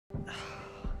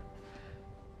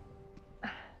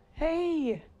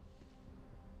Hey.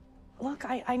 Look,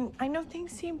 I know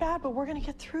things seem bad, but we're gonna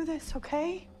get through this,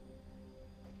 okay?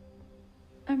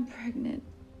 I'm pregnant.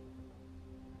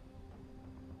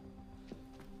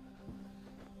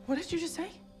 What did you just say?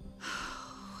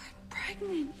 I'm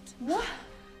pregnant. What?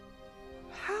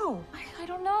 How? I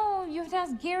don't know. You have to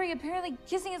ask Gary. Apparently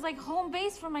kissing is like home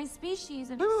base for my species.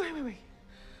 And Wait.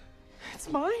 It's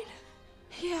mine?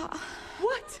 yeah.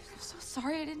 What? I'm so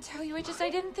sorry I didn't tell you. I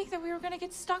didn't think that we were gonna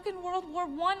get stuck in World War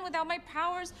I without my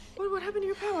powers. What happened to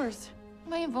your powers?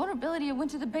 My invulnerability, it went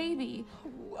to the baby.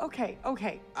 Okay.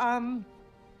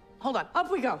 Hold on. Up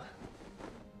we go.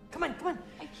 Come on.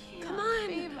 I can't. Come on.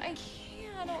 Babe, I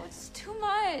can't. Oh, it's too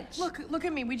much. Look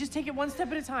at me. We just take it one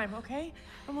step at a time, okay?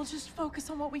 And we'll just focus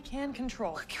on what we can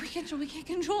control. We can't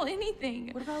control anything.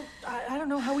 What about, I don't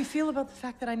know how we feel about the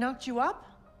fact that I knocked you up?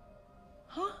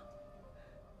 Huh?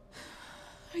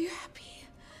 Are you happy?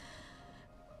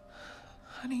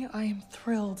 Honey, I am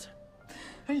thrilled.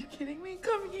 Are you kidding me?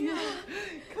 Come here. Yeah.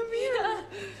 Come here. Yeah.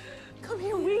 Come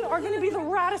here. We are gonna be the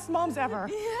raddest moms ever.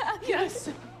 Yeah. Yes.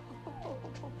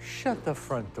 Shut the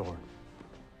front door.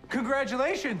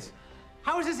 Congratulations!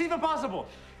 How is this even possible?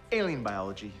 Alien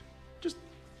biology. Just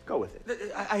go with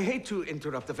it. I hate to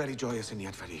interrupt a very joyous and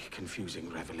yet very confusing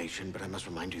revelation, but I must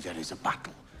remind you there is a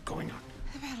battle going on.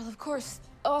 The battle, of course.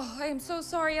 Oh, I am so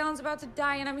sorry. Alan's about to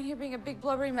die, and I'm here being a big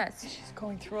blubbery mess. She's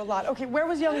going through a lot. Okay, where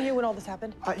was Young You when all this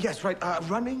happened? Yes, right.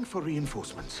 Running for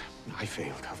reinforcements. I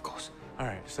failed, of course. All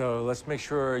right, so let's make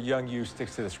sure young you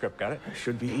sticks to the script, got it?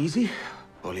 Should be easy.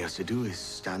 All he has to do is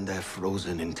stand there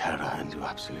frozen in terror and do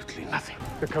absolutely nothing.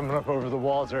 They're coming up over the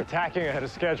walls. They're attacking ahead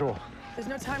of schedule. There's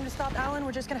no time to stop Alan.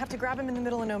 We're just gonna have to grab him in the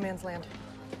middle of no man's land.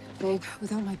 Babe,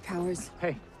 without my powers.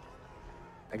 Hey,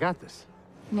 I got this.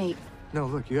 Nate. No,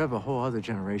 look, you have a whole other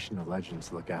generation of legends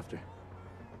to look after.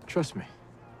 Trust me,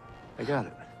 I got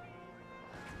it.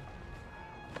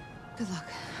 Good luck.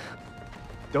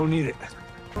 Don't need it.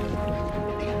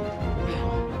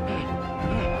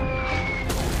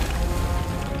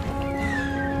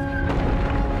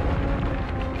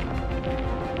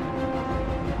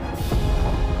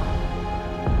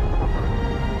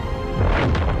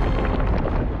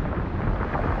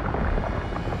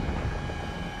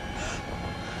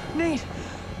 Nate!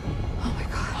 Oh my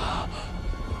God.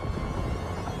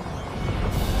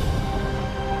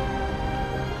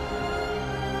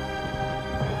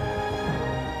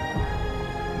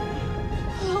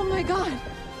 Oh my God.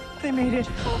 They made it.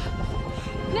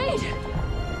 Nate!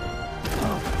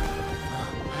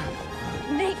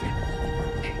 Nate!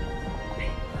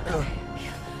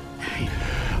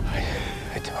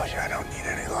 I told you I don't need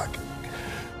any luck.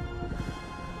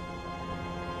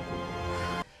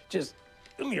 Just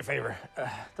do me a favor.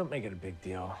 Don't make it a big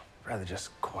deal. Rather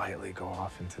just quietly go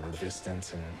off into the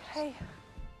distance and... Hey,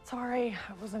 sorry.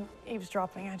 I wasn't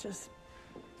eavesdropping.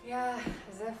 Yeah,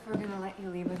 as if we're gonna let you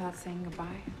leave without saying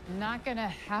goodbye. Not gonna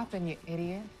happen, you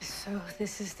idiot. So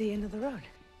this is the end of the road.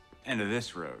 End of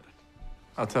this road.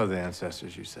 I'll tell the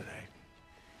ancestors you said hey.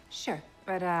 Sure,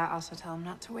 but also tell them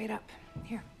not to wait up.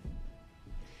 Here.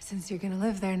 Since you're gonna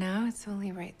live there now, it's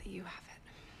only right that you have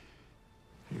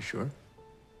it. You sure?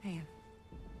 I am.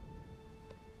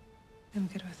 I'm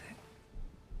good with it.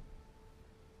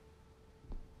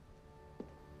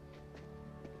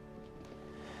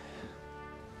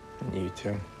 And you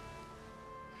too.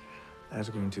 That's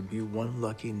going to be one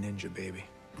lucky ninja baby.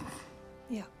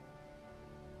 Yeah.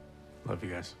 Love you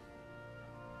guys.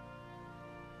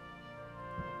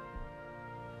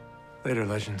 Later,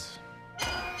 legends.